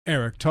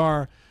Eric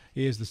Tarr.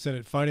 He is the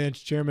Senate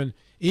Finance Chairman.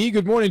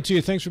 Good morning to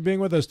you. Thanks for being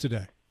with us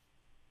today.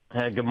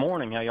 Hey, good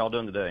morning. How y'all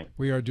doing today?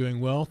 We are doing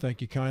well.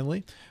 Thank you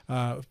kindly.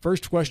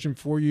 First question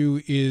for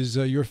you is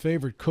your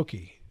favorite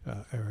cookie,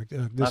 Eric.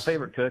 My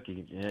favorite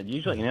cookie,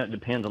 usually, it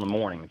depends on the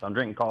morning. If I'm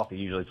drinking coffee,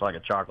 usually it's like a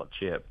chocolate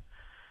chip.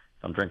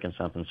 If I'm drinking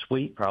something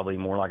sweet, probably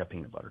more like a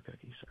peanut butter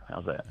cookie. So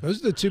how's that?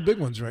 Those are the two big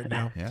ones right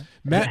now. Yeah.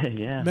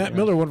 Matt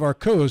Miller, one of our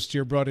co-hosts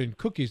here, brought in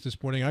cookies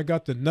this morning. I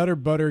got the Nutter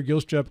Butter.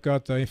 Gilstrap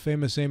got the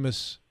famous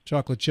Amos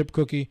chocolate chip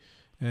cookie,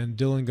 and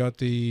Dylan got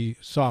the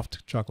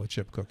soft chocolate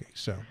chip cookie.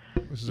 So,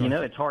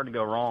 it's hard to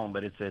go wrong,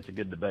 but it's a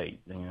good debate.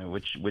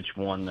 Which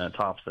one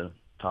tops the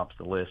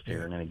list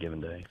here in any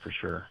given day for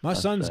sure. My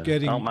son's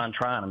getting. I don't mind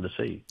trying them to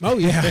see. Oh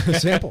yeah,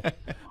 sample.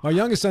 My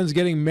youngest son's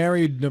getting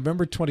married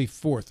November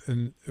 24th,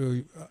 and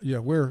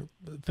we're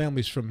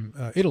families from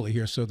Italy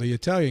here, so the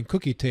Italian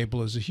cookie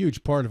table is a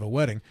huge part of a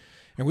wedding,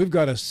 and we've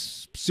got a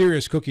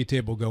serious cookie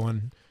table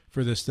going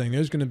for this thing.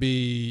 There's going to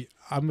be,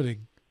 I'm going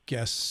to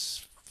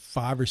guess,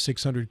 500 or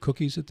 600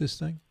 cookies at this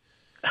thing.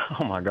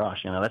 Oh my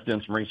gosh, that's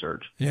doing some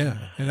research. Yeah,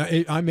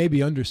 and I may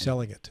be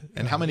underselling it.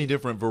 And how many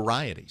different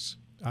varieties?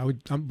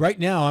 Right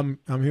now I'm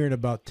hearing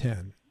about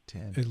 10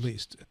 at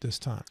least at this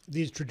time.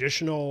 These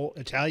traditional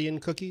Italian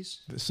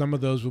cookies? Some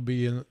of those will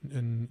be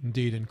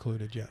indeed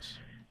included, yes.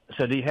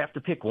 So do you have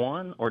to pick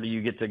one, or do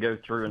you get to go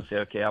through and say,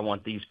 okay, I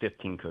want these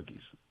 15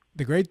 cookies?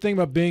 The great thing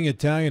about being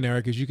Italian,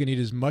 Eric, is you can eat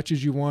as much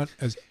as you want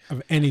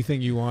of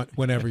anything you want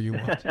whenever you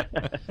want.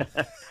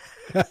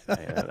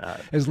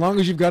 As long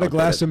as you've got a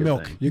glass of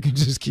milk, you can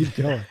just keep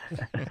going.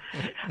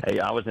 Hey,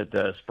 I was at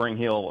the Spring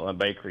Hill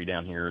Bakery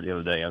down here the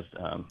other day. I was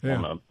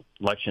on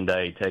election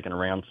day taking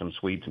around some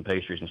sweets and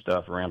pastries and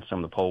stuff around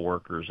some of the poll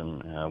workers,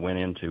 and went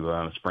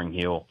into Spring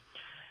Hill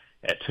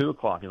at 2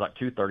 o'clock. It was like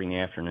 2:30 in the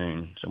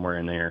afternoon, somewhere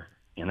in there.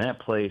 And that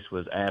place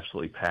was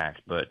absolutely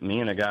packed. But me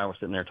and a guy were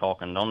sitting there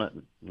talking.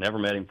 Never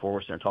met him before.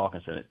 We're sitting there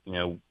talking. Said,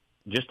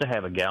 just to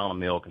have a gallon of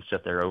milk and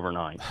sit there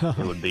overnight, it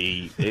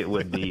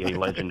would be a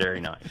legendary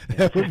night.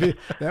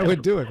 That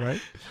would do it,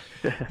 right?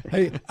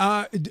 Hey,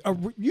 are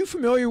you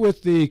familiar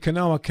with the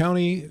Kanawha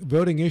County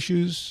voting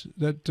issues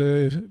that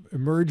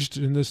emerged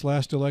in this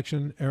last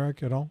election,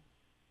 Eric, at all?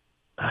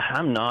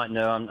 I'm not.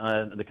 No,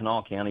 I'm the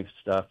Kanawha County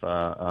stuff.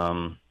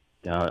 I'm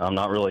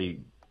not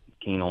really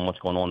keen on what's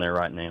going on there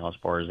right now as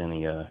far as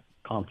any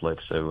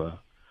conflicts. So,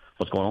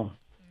 what's going on?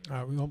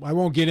 I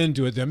won't get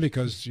into it then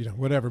because,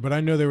 whatever. But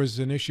I know there was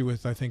an issue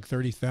with, I think,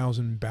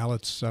 30,000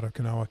 ballots out of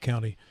Kanawha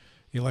County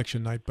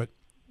election night. But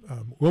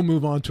we'll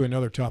move on to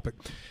another topic.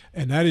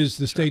 And that is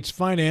the state's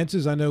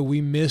finances. I know we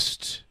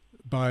missed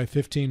by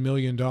 $15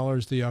 million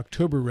the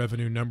October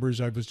revenue numbers.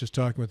 I was just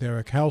talking with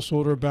Eric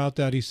Householder about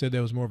that. He said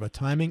that was more of a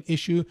timing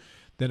issue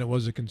than it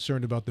was a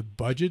concern about the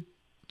budget.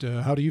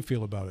 How do you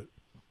feel about it?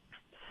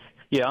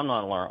 Yeah, I'm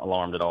not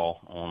alarmed at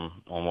all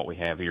on what we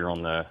have here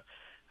on the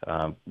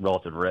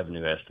relative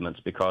revenue estimates,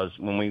 because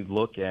when we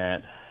look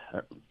at,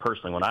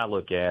 personally, what I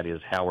look at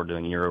is how we're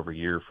doing year over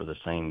year for the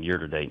same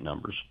year-to-date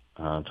numbers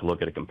to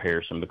look at a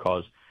comparison,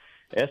 because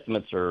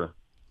estimates are,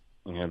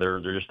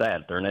 they're just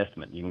that. They're an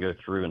estimate. You can go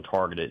through and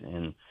target it,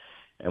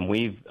 and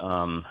we've,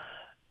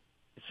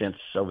 since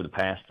over the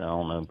past, I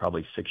don't know,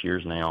 probably 6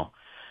 years now,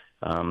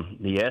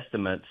 the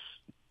estimates,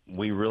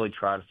 we really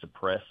try to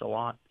suppress a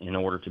lot in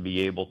order to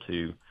be able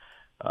to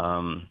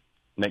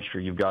make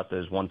sure you've got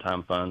those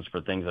one-time funds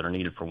for things that are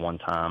needed for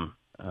one-time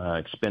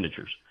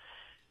expenditures.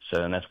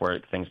 So, and that's where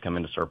things come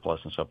into surplus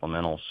and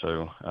supplemental.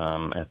 So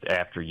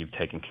after you've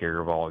taken care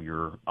of all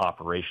your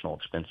operational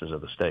expenses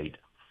of the state.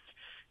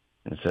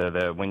 And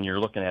so when you're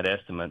looking at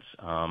estimates,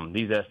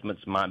 these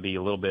estimates might be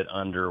a little bit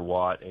under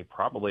what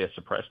probably a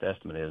suppressed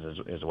estimate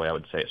is the way I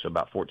would say it. So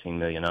about $14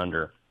 million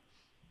under.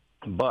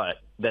 But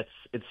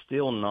it's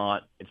still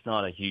not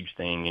a huge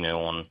thing,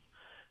 on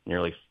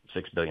nearly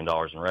 $6 billion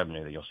in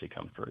revenue that you'll see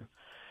come through.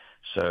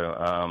 So,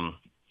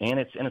 and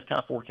it's kind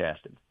of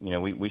forecasted.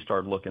 We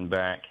started looking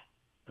back,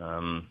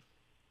 7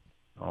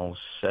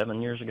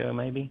 years ago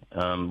maybe,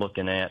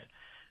 looking at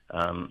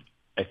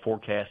a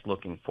forecast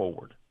looking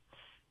forward,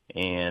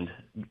 and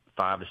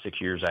 5 to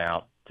 6 years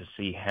out to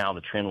see how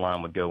the trend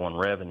line would go on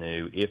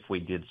revenue if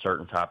we did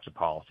certain types of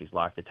policies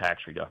like the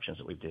tax reductions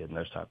that we did and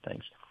those type of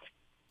things.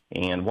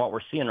 And what we're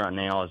seeing right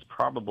now is we're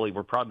probably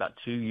about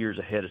 2 years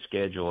ahead of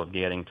schedule of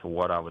getting to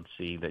what I would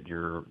see that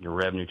your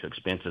revenue to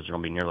expenses are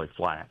going to be nearly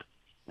flat.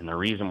 And the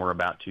reason we're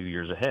about 2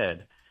 years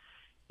ahead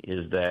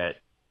is that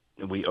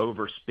we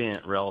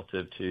overspent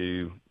relative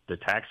to the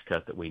tax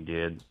cut that we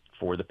did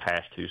for the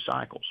past two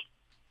cycles.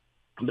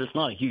 But it's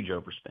not a huge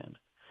overspend.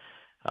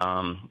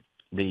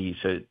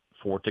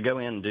 To go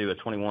in and do a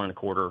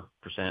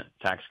 21.25%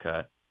 tax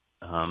cut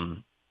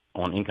on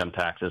income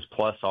taxes,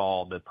 plus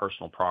all the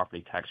personal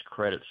property tax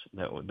credits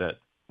that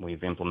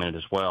we've implemented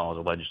as well as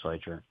a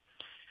legislature,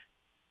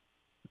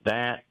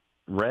 that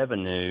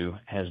revenue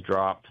has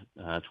dropped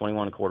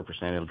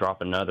 21.25%. It'll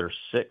drop another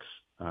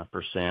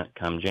 6%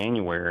 come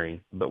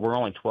January, but we're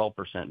only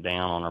 12%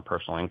 down on our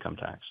personal income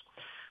tax.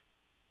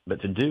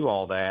 But to do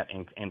all that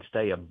and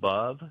stay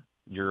above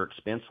your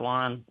expense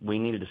line, we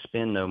needed to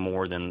spend no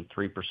more than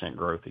 3%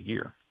 growth a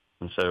year.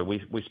 And so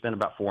we spent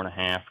about 4.5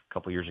 a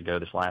couple years ago.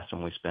 This last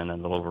one we spent a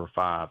little over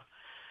 5%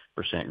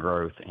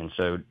 growth. And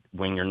so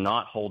when you're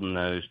not holding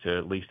those to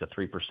at least a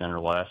 3% or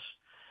less,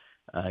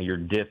 you're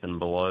dipping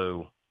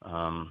below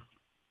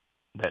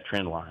that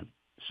trend line,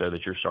 so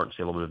that you're starting to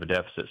see a little bit of a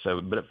deficit.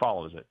 So, but it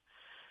follows it.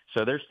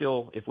 So there's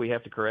still, if we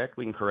have to correct,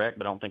 we can correct,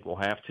 but I don't think we'll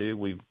have to.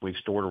 We've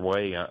stored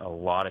away a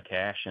lot of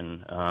cash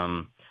in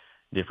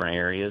different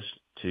areas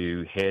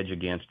to hedge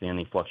against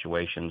any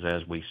fluctuations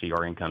as we see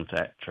our income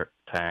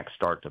tax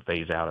start to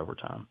phase out over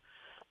time.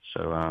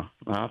 So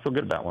I feel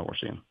good about what we're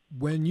seeing.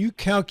 When you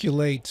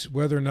calculate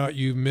whether or not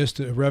you missed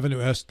a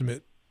revenue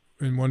estimate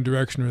in one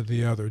direction or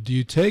the other, do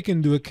you take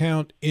into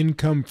account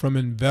income from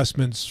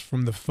investments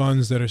from the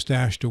funds that are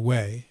stashed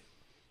away?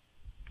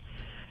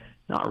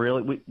 Not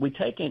really. We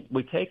take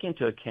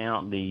into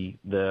account the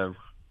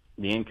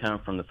income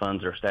from the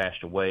funds that are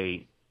stashed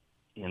away,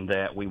 in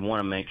that we want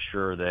to make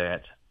sure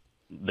that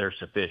they're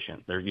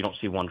sufficient. You don't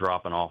see one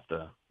dropping off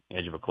the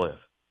edge of a cliff.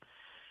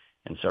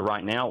 And so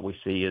right now what we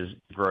see is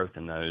growth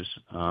in those,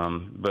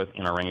 both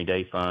in our rainy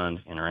day fund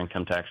and our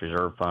income tax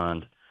reserve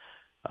fund.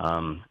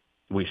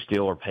 We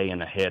still are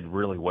paying ahead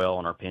really well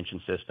in our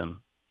pension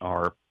system.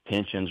 Our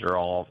pensions are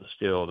all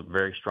still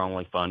very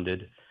strongly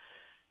funded.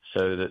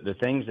 So the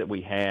things that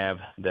we have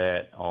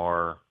that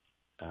are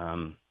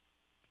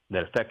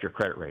that affect your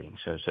credit rating.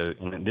 So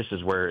and this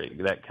is where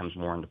that comes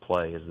more into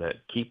play, is that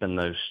keeping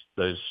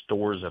those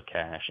stores of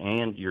cash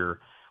and your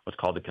what's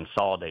called the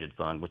consolidated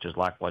fund, which is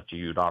like what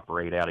you'd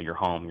operate out of your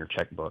home, your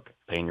checkbook,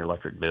 paying your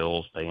electric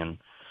bills, paying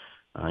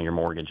your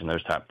mortgage and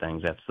those type of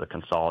things. That's the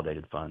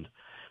consolidated fund.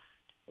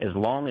 As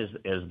long as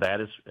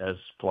that is as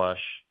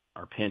flush,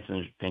 our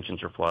pensions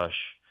are flush,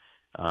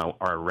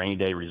 our rainy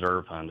day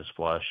reserve fund is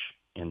flush,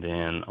 and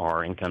then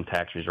our income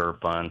tax reserve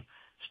fund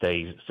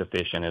stays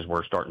sufficient as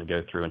we're starting to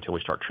go through until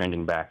we start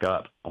trending back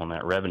up on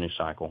that revenue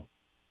cycle.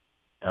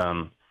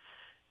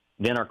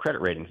 Then our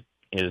credit rating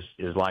is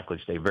likely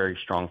to stay very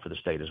strong for the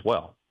state as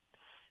well.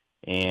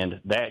 And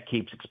that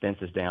keeps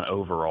expenses down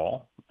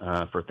overall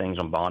for things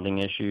on bonding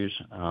issues.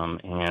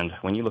 And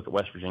when you look at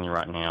West Virginia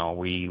right now,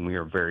 we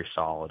are very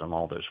solid on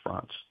all those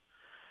fronts.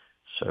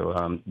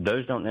 So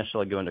those don't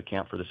necessarily go into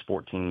account for this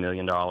 $14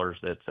 million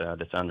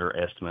that's under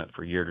estimate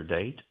for year to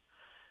date.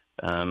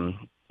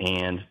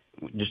 And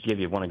just to give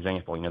you one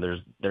example,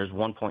 there's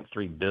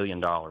 $1.3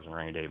 billion in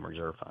rainy day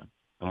reserve fund,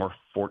 and we're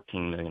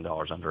 $14 million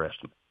under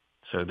estimate.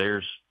 So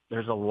there's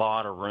a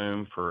lot of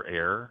room for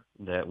error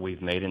that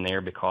we've made in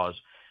there, because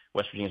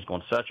West Virginia's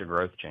going such a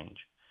growth change,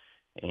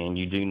 and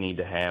you do need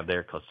to have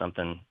there, because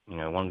something,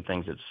 one of the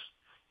things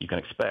you can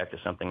expect is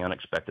something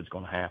unexpected is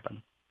going to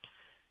happen.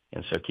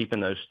 And so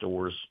keeping those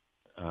stores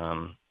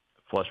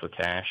flush with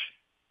cash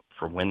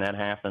for when that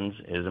happens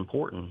is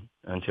important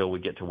until we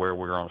get to where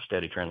we're on a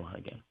steady trend line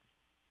again.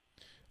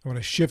 I want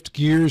to shift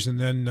gears, and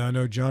then I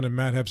know John and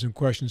Matt have some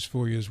questions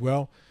for you as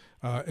well.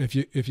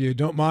 If you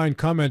don't mind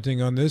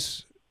commenting on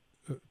this,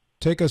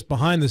 take us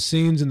behind the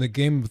scenes in the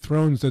Game of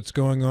Thrones that's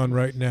going on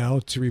right now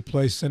to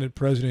replace Senate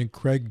President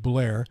Craig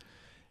Blair,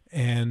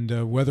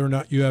 and whether or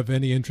not you have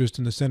any interest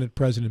in the Senate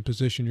President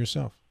position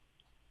yourself.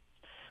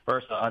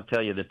 First, I'll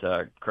tell you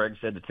that Craig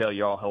said to tell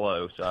you all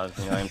hello, so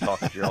I am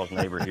talking to y'all's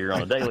neighbor here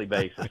on a daily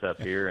basis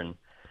up here, and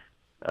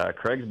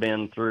Craig's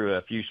been through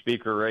a few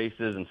speaker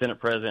races and Senate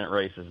President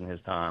races in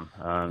his time,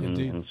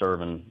 and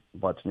serving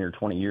what's near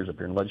 20 years up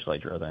here in the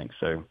legislature, I think.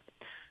 So,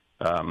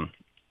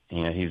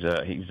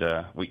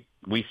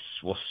 we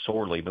will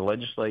sorely, the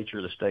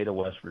legislature, the state of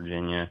West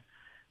Virginia,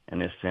 and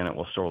this Senate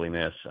will sorely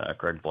miss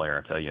Craig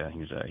Blair. I tell you,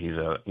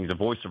 he's a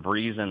voice of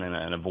reason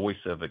and a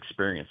voice of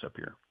experience up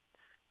here.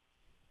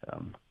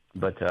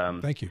 But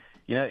thank you.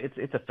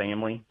 It's a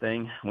family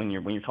thing when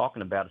you're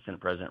talking about a Senate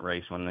President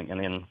race. And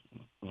then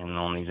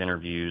on these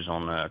interviews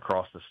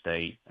across the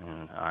state,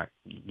 and I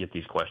get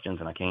these questions,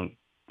 and I can't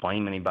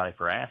blame anybody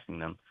for asking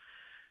them.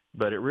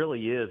 But it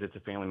really is. It's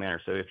a family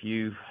matter. So if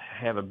you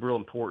have a real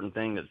important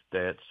thing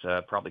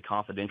that's probably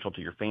confidential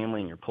to your family,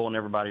 and you're pulling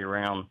everybody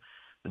around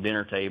the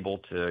dinner table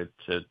to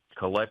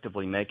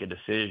collectively make a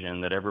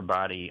decision that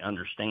everybody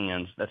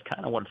understands, that's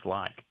kind of what it's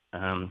like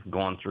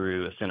going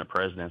through a Senate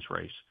President's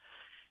race.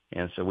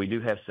 And so we do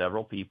have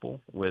several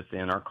people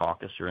within our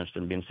caucus who are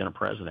interested in being Senate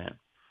President.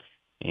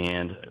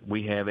 And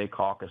we have a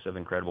caucus of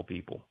incredible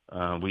people.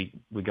 We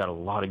got a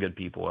lot of good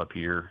people up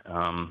here.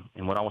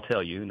 And what I will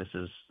tell you, and this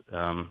is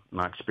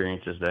my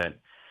experience, is that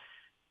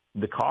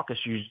the caucus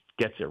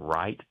gets it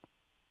right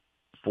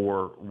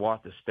for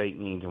what the state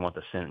needs and what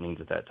the Senate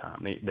needs at that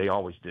time. They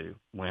always do.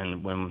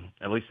 When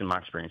at least in my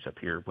experience up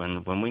here,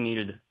 when we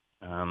needed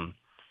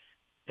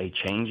a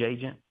change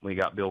agent, we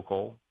got Bill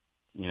Cole.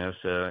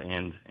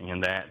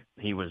 And that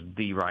he was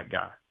the right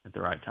guy at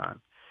the right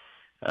time.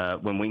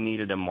 When we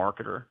needed a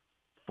marketer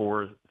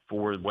for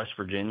West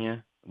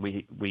Virginia,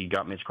 we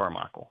got Mitch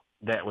Carmichael.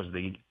 That was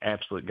the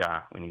absolute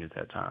guy we needed at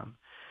that time.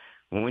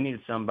 When we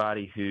needed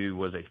somebody who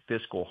was a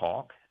fiscal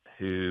hawk,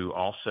 who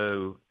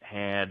also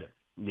had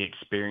the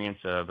experience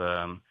of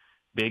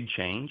big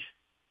change,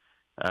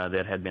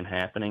 that had been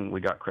happening,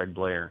 we got Craig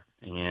Blair,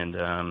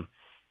 and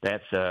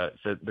that's so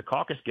the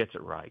caucus gets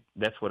it right.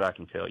 That's what I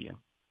can tell you,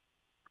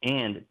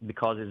 and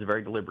because it's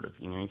very deliberative.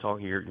 You talk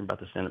here about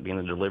the Senate being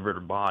a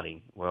deliberative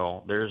body.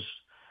 Well, there's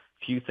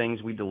few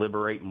things we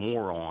deliberate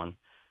more on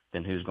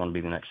than who's going to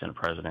be the next Senate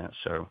president.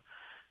 So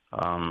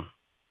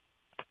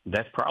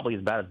that's probably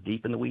about as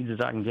deep in the weeds as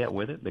I can get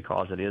with it,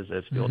 because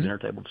it's still a dinner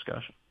table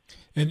discussion.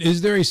 And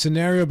is there a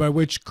scenario by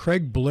which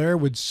Craig Blair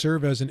would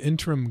serve as an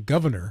interim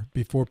governor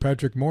before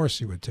Patrick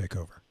Morrisey would take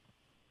over?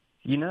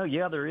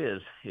 Yeah, there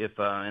is.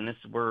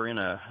 We're in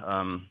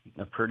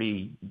a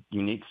pretty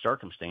unique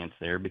circumstance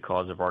there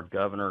because of our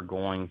governor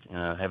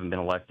having been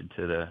elected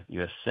to the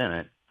U.S.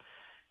 Senate,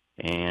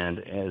 and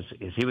as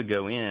he would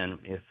go in,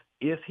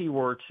 if he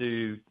were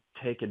to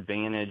take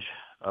advantage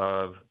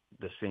of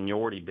the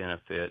seniority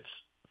benefits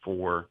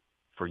for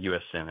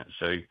U.S. Senate.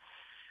 So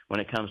when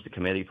it comes to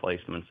committee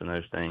placements and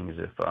those things,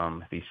 if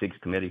he seeks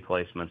committee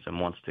placements and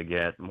wants to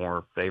get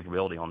more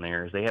favorability on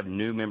there, as they have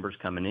new members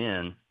coming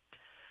in,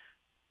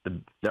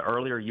 the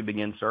earlier you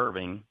begin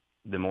serving,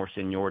 the more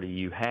seniority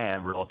you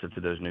have relative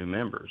to those new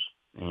members.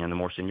 And the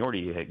more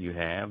seniority you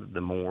have,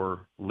 the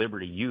more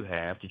liberty you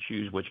have to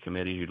choose which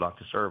committees you'd like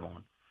to serve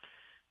on.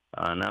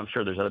 And I'm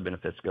sure there's other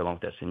benefits that go along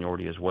with that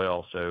seniority as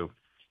well. So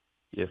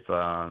if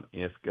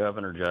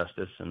Governor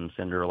Justice and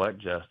Senator-elect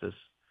Justice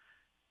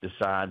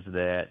decides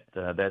that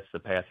that's the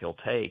path he'll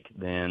take,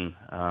 then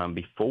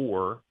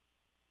before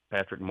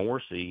Patrick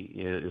Morrisey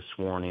is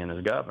sworn in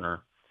as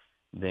governor,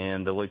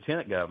 then the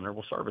lieutenant governor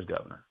will serve as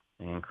governor,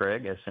 and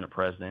Craig, as Senate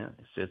president,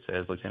 sits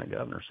as lieutenant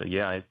governor. So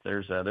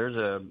there's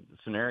a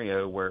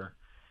scenario where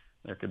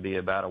there could be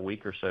about a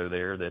week or so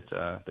there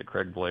that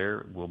Craig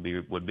Blair would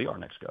be our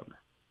next governor.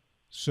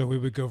 So we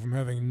would go from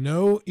having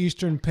no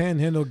Eastern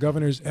Panhandle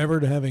governors ever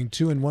to having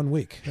 2 in 1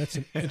 week. That's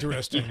an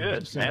interesting. You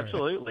could,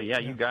 absolutely, yeah.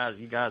 You guys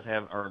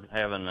are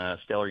having a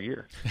stellar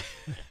year.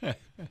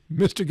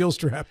 Mr.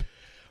 Gilstrap.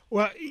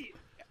 Well,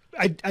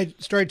 I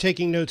started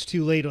taking notes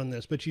too late on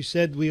this, but you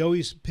said we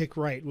always pick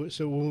right.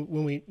 So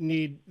when we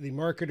need the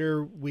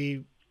marketer,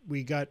 we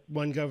got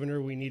one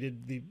governor. We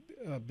needed the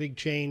big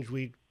change.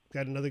 We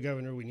got another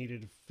governor. We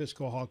needed a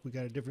fiscal hawk. We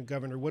got a different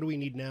governor. What do we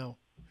need now?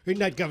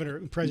 Not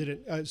governor,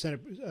 president,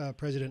 Senate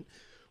president.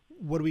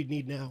 What do we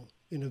need now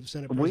in a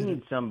Senate president? We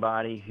need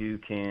somebody who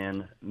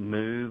can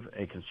move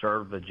a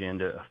conservative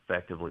agenda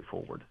effectively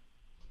forward.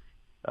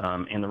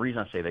 And the reason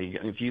I say that,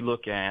 if you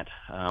look at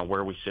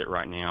where we sit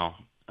right now,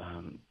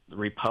 the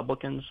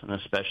Republicans, and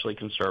especially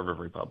conservative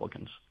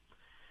Republicans,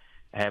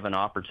 have an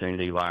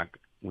opportunity like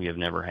we have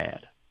never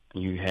had.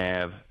 You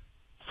have,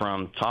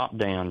 from top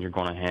down, you're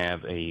going to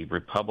have a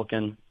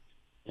Republican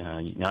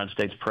United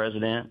States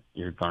president.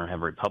 You're going to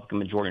have a Republican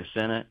majority in the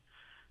Senate,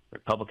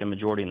 Republican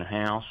majority in the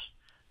House,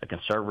 a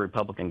conservative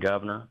Republican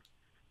governor,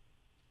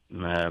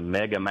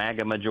 MAGA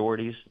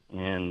majorities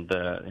in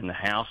the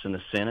House and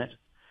the Senate.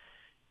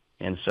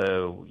 And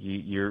so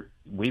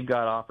we've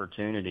got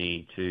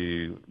opportunity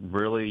to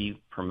really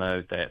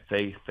promote that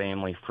faith,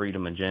 family,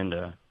 freedom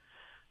agenda,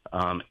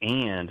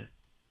 and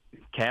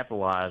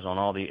capitalize on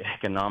all the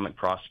economic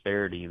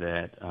prosperity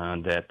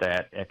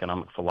that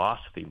economic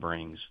philosophy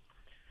brings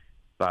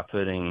by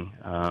putting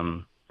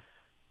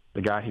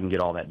the guy who can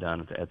get all that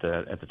done at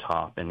the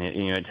top. And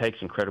it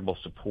takes incredible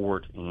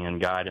support and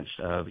guidance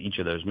of each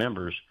of those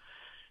members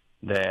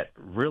that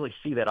really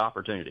see that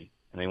opportunity.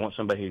 And they want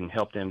somebody who can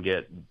help them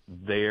get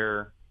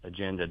their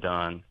agenda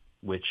done,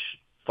 which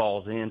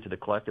falls into the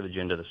collective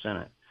agenda of the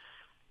Senate.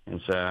 And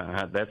so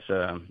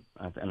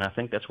I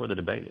think that's where the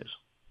debate is.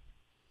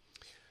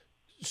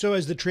 So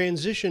as the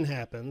transition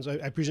happens,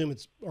 I presume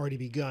it's already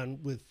begun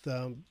with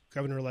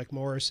Governor-elect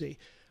Morrisey.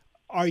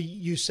 Are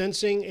you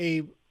sensing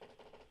a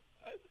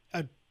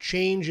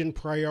change in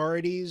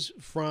priorities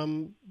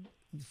from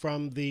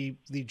the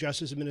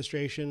Justice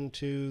administration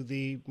to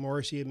the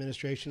Morrisey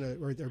administration?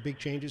 Are there big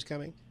changes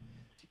coming?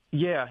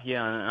 Yeah, and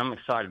I'm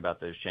excited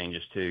about those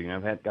changes too.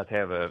 I've got to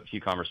have a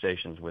few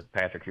conversations with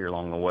Patrick here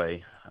along the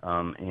way,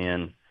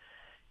 and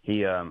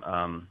he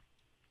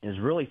is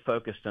really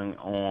focused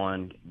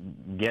on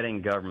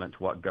getting government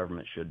to what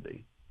government should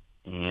be,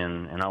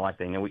 and I like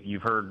that.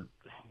 You've heard,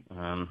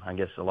 I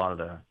guess, a lot of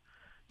the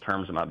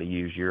terms that might be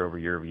used year over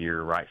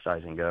year,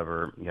 right-sizing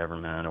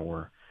government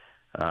or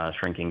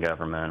shrinking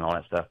government, all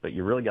that stuff. But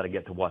you really got to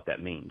get to what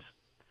that means,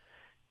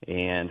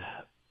 and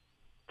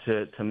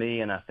to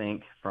me, and I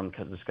think from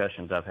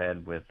discussions I've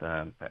had with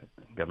Governor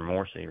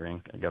Morrisey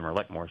or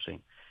Governor-elect Morrisey,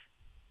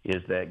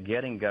 is that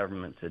getting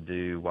government to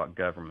do what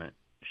government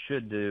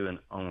should do and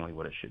only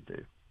what it should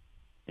do.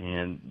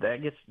 And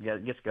that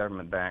gets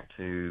government back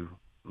to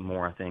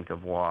more, I think,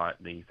 of what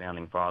the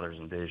Founding Fathers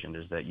envisioned,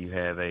 is that you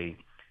have a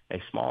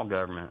small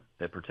government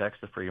that protects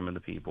the freedom of the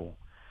people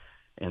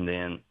and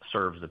then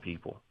serves the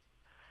people.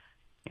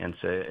 And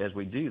so as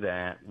we do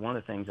that, one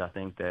of the things I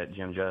think that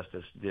Jim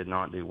Justice did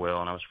not do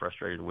well, and I was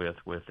frustrated with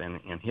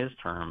in his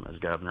term as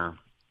governor,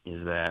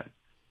 is that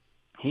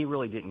he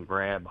really didn't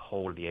grab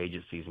hold of the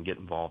agencies and get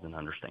involved and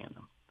understand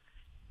them.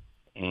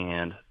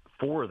 And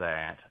for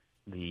that,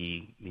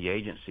 the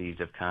agencies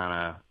have kind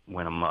of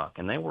went amok,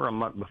 and they were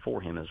amok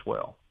before him as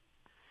well.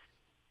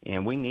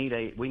 And we need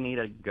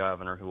a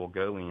governor who will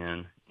go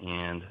in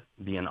and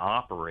be an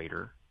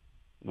operator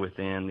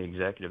within the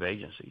executive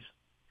agencies.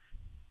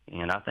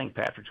 And I think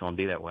Patrick's going to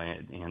be that way.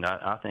 And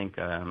I think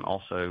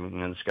also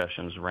in the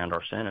discussions around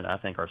our Senate, I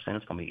think our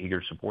Senate's going to be eager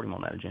to support him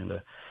on that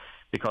agenda.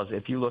 Because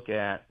if you look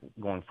at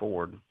going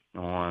forward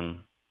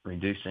on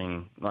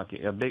reducing, like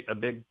a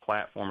big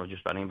platform of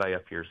just about anybody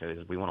up here says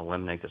we want to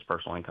eliminate this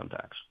personal income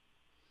tax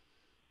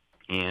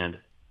and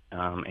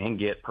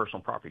get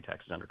personal property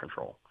taxes under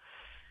control.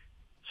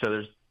 So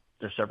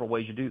there's several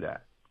ways you do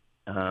that.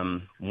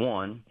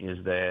 One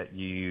is that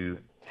you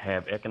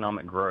have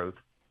economic growth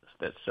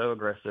that's so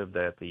aggressive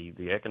that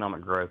the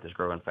economic growth is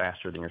growing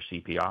faster than your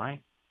CPI.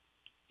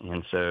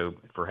 And so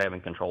for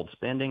having controlled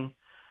spending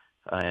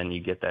and you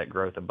get that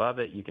growth above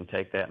it, you can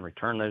take that and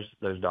return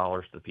those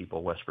dollars to the people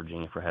of West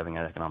Virginia for having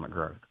that economic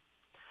growth.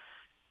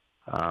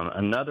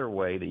 Another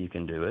way that you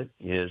can do it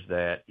is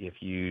that if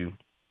you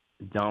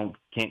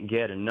can't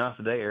get enough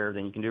there,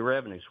 then you can do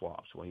revenue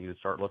swaps. Well, you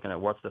start looking at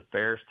what's the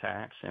fairest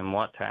tax and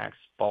what tax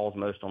falls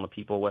most on the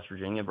people of West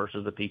Virginia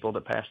versus the people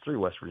that pass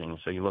through West Virginia.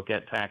 So you look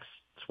at tax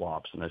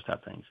swaps and those type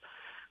of things.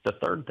 The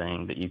third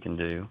thing that you can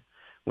do,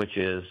 which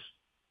is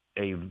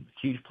a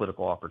huge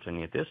political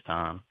opportunity at this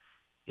time,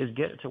 is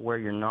get it to where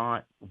you're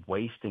not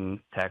wasting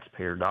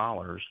taxpayer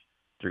dollars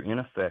through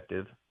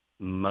ineffective,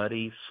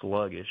 muddy,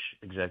 sluggish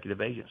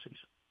executive agencies.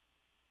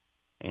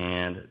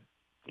 And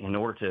in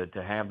order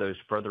to have those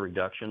further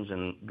reductions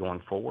in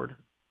going forward,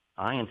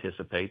 I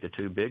anticipate the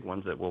two big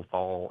ones that will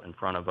fall in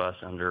front of us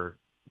under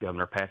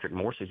Governor Patrick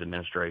Morrisey's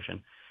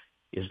administration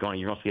you're going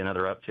to see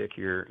another uptick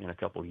here in a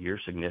couple of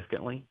years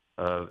significantly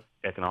of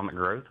economic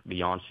growth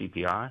beyond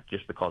CPI,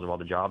 just because of all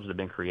the jobs that have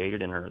been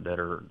created and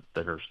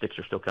that sticks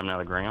are still coming out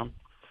of the ground.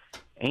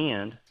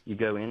 And you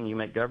go in and you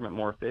make government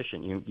more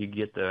efficient. You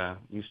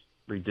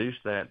reduce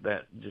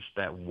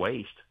that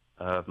waste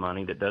of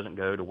money that doesn't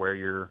go to where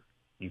you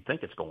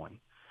think it's going.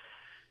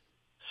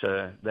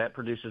 So that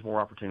produces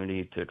more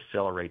opportunity to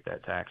accelerate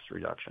that tax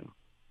reduction.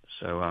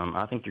 So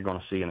I think you're going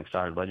to see an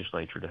excited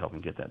legislature to help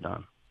them get that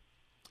done.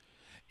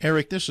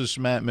 Eric, this is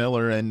Matt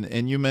Miller,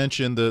 and you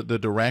mentioned the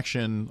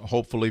direction,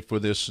 hopefully, for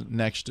this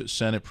next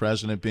Senate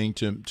president being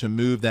to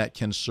move that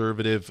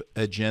conservative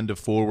agenda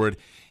forward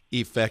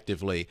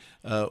effectively.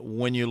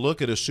 When you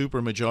look at a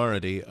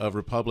supermajority of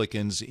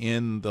Republicans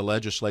in the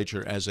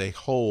legislature as a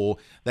whole,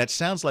 that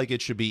sounds like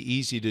it should be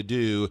easy to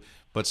do,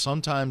 but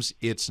sometimes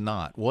it's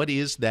not. What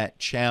is that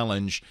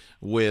challenge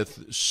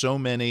with so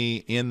many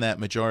in that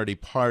majority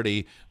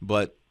party,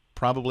 but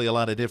probably a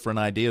lot of different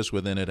ideas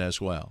within it as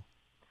well?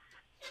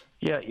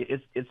 Yeah,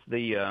 it's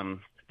the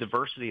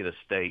diversity of the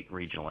state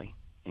regionally,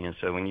 and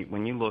so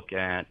when you look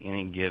at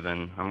any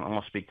given, I'm going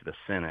to speak to the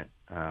Senate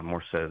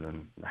more so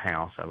than the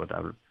House. I would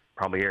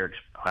probably Eric's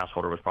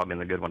householder was probably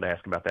the good one to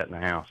ask about that in the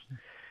House.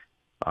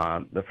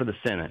 But for the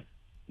Senate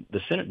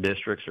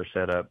districts are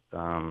set up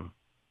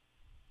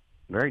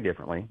very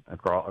differently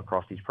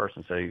across each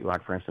person. So,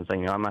 like for instance,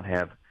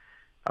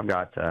 I've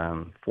got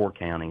 4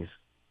 counties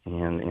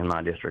in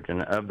my district,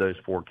 and of those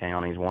 4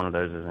 counties, one of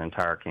those is an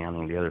entire county,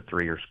 and the other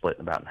 3 are split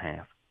about in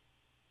half.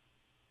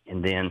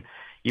 And then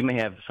you may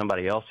have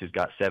somebody else who's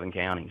got 7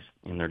 counties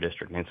in their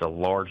district, and it's a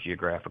large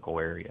geographical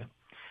area.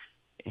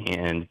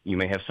 And you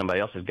may have somebody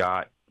else who's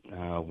got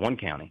 1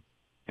 county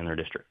in their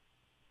district.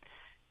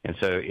 And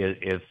so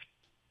if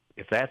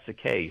that's the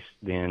case,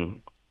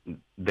 then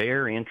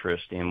their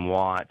interest in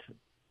what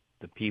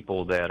the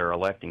people that are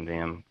electing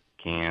them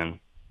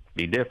can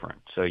be different.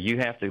 So you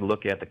have to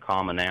look at the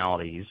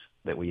commonalities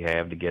that we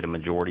have to get a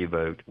majority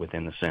vote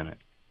within the Senate.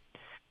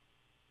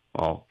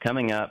 Well,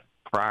 coming up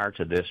prior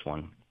to this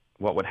one,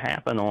 what would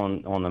happen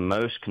on the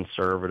most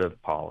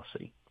conservative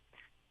policy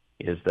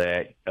is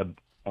that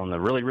on the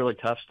really, really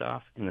tough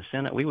stuff in the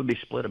Senate, we would be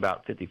split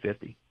about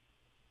 50-50.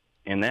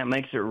 And that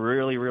makes it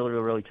really, really,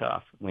 really, really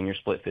tough when you're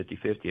split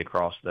 50-50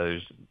 across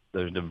those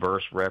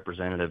diverse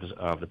representatives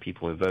of the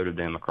people who voted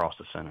them across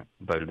the Senate,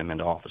 voted them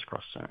into office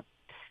across the Senate.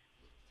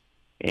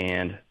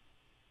 And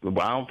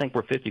I don't think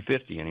we're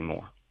 50-50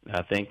 anymore.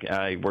 I think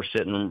we're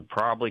sitting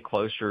probably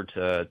closer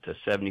to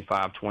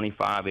 75-25,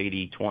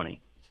 80-20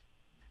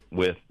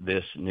 with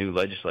this new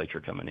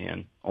legislature coming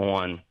in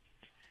on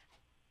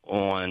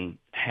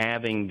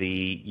having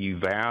you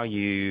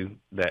value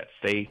that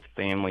faith,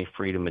 family,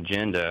 freedom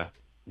agenda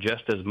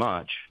just as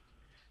much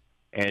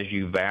as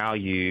you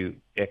value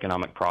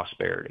economic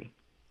prosperity.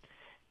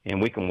 And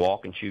we can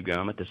walk and chew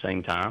gum at the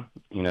same time,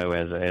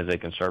 as a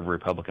conservative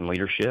Republican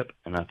leadership,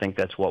 and I think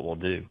that's what we'll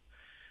do.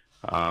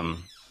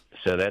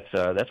 So that's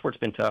where it's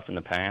been tough in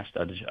the past.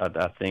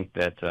 I think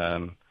that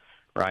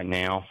right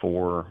now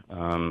for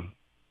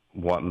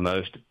what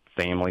most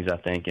families, I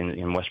think,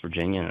 in West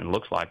Virginia, and it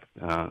looks like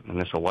in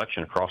this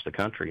election across the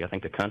country, I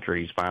think the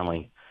country is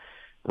finally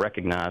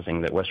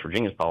recognizing that West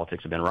Virginia's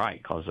politics have been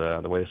right because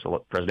the way this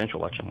presidential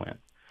election went.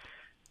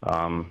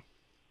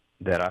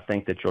 That I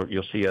think that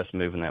you'll see us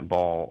moving that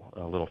ball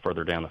a little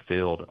further down the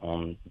field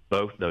on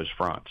both those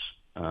fronts.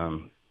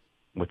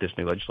 with this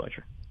new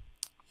legislature.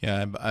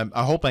 Yeah,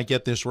 I hope I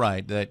get this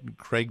right, that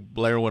Craig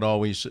Blair would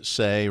always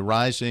say,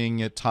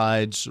 rising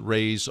tides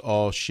raise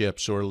all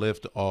ships or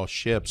lift all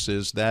ships.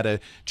 Is that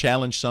a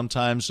challenge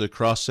sometimes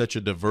across such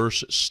a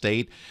diverse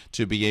state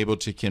to be able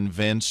to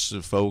convince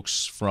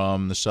folks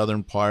from the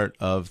southern part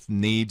of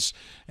needs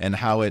and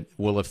how it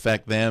will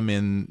affect them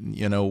in,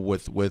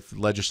 with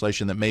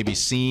legislation that maybe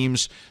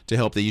seems to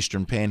help the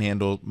Eastern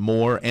Panhandle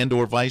more, and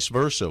or vice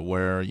versa,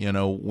 where,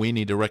 we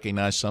need to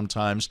recognize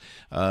sometimes,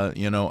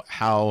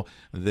 how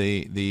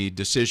the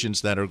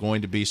decisions that are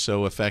going to be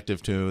so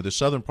effective to the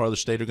southern part of the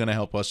state are going to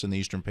help us in the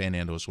Eastern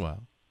Panhandle as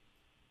well.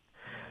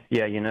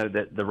 Yeah,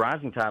 that the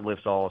rising tide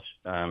lifts all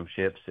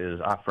ships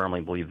I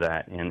firmly believe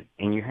that, and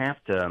you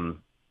have to,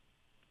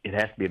 it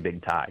has to be a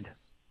big tide,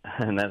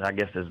 and that, I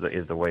guess,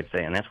 is the way to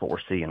say it. And that's what we're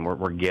seeing.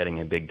 We're getting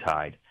a big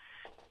tide,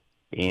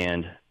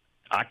 and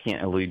I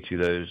can't allude to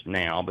those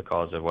now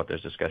because of what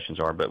those discussions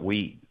are. But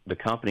the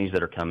companies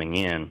that are coming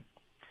in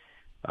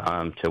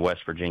to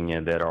West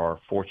Virginia that are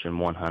Fortune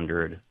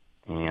 100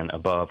 and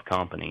above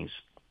companies,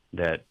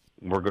 that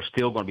we're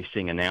still going to be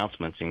seeing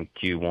announcements in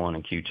Q1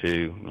 and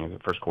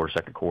Q2, first quarter,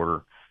 second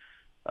quarter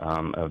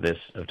of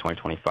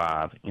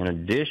 2025, in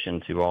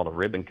addition to all the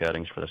ribbon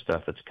cuttings for the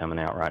stuff that's coming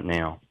out right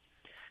now.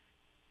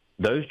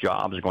 Those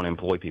jobs are going to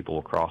employ people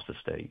across the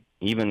state,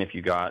 even if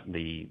you got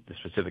the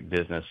specific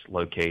business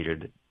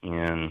located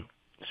in,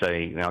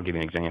 say, and I'll give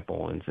you an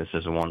example, and this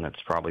is the one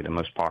that's probably the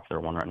most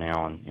popular one right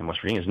now in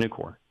West Virginia, is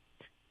Nucor.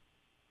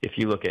 If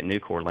you look at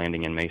Nucor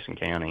landing in Mason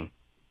County,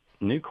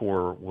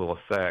 Nucor will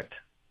affect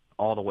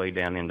all the way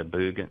down into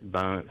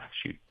Boone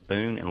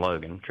and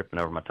Logan. Tripping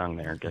over my tongue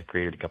there. I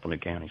created a couple new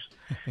counties.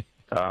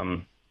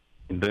 Boone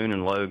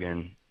and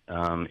Logan,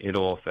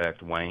 it'll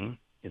affect Wayne.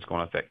 It's going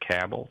to affect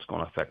Cabell. It's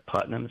going to affect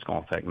Putnam. It's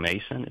going to affect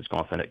Mason. It's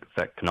going to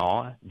affect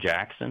Kanawha,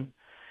 Jackson.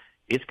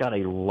 It's got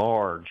a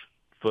large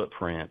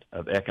footprint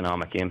of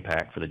economic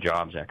impact for the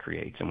jobs that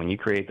creates. And when you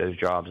create those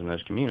jobs in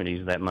those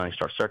communities, that money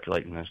starts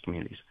circulating in those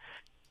communities.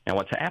 Now,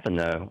 what's happened,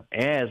 though,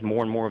 as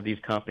more and more of these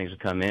companies have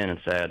come in and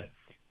said,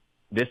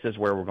 this is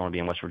where we're going to be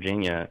in West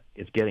Virginia,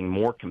 it's getting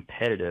more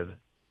competitive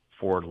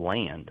for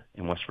land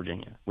in West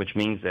Virginia, which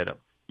means that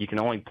you can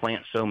only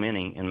plant so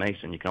many in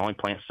Mason. You can only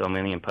plant so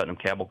many in Putnam,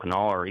 Cabell,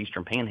 Kanawha, or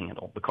Eastern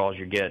Panhandle, because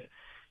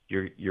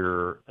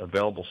your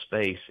available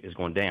space is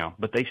going down.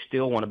 But they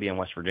still want to be in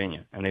West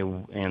Virginia,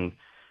 and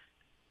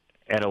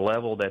at a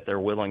level that they're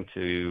willing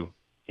to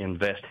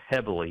invest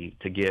heavily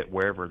to get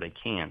wherever they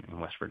can in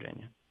West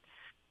Virginia.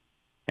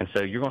 And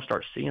so you're going to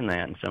start seeing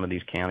that in some of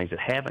these counties that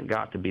haven't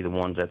got to be the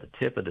ones at the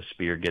tip of the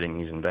spear getting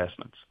these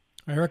investments.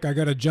 Eric, I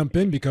got to jump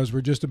in because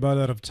we're just about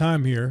out of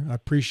time here. I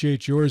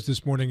appreciate yours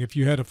this morning. If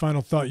you had a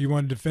final thought you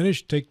wanted to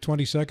finish, take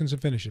 20 seconds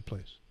and finish it,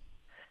 please.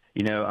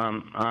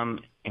 I'm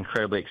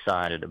incredibly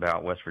excited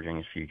about West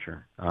Virginia's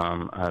future.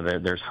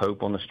 There's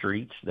hope on the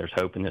streets. There's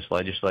hope in this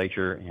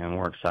legislature, and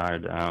we're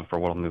excited for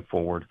what will move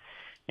forward.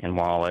 And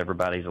while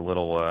everybody's a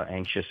little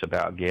anxious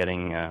about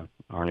getting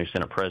our new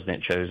Senate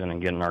president chosen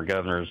and getting our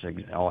governors,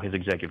 all his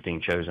executive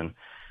team chosen,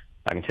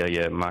 I can tell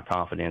you my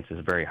confidence is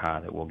very high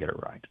that we'll get it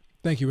right.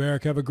 Thank you,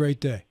 Eric. Have a great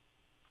day.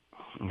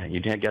 You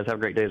guys have a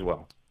great day as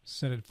well.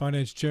 Senate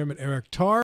Finance Chairman Eric Tarr.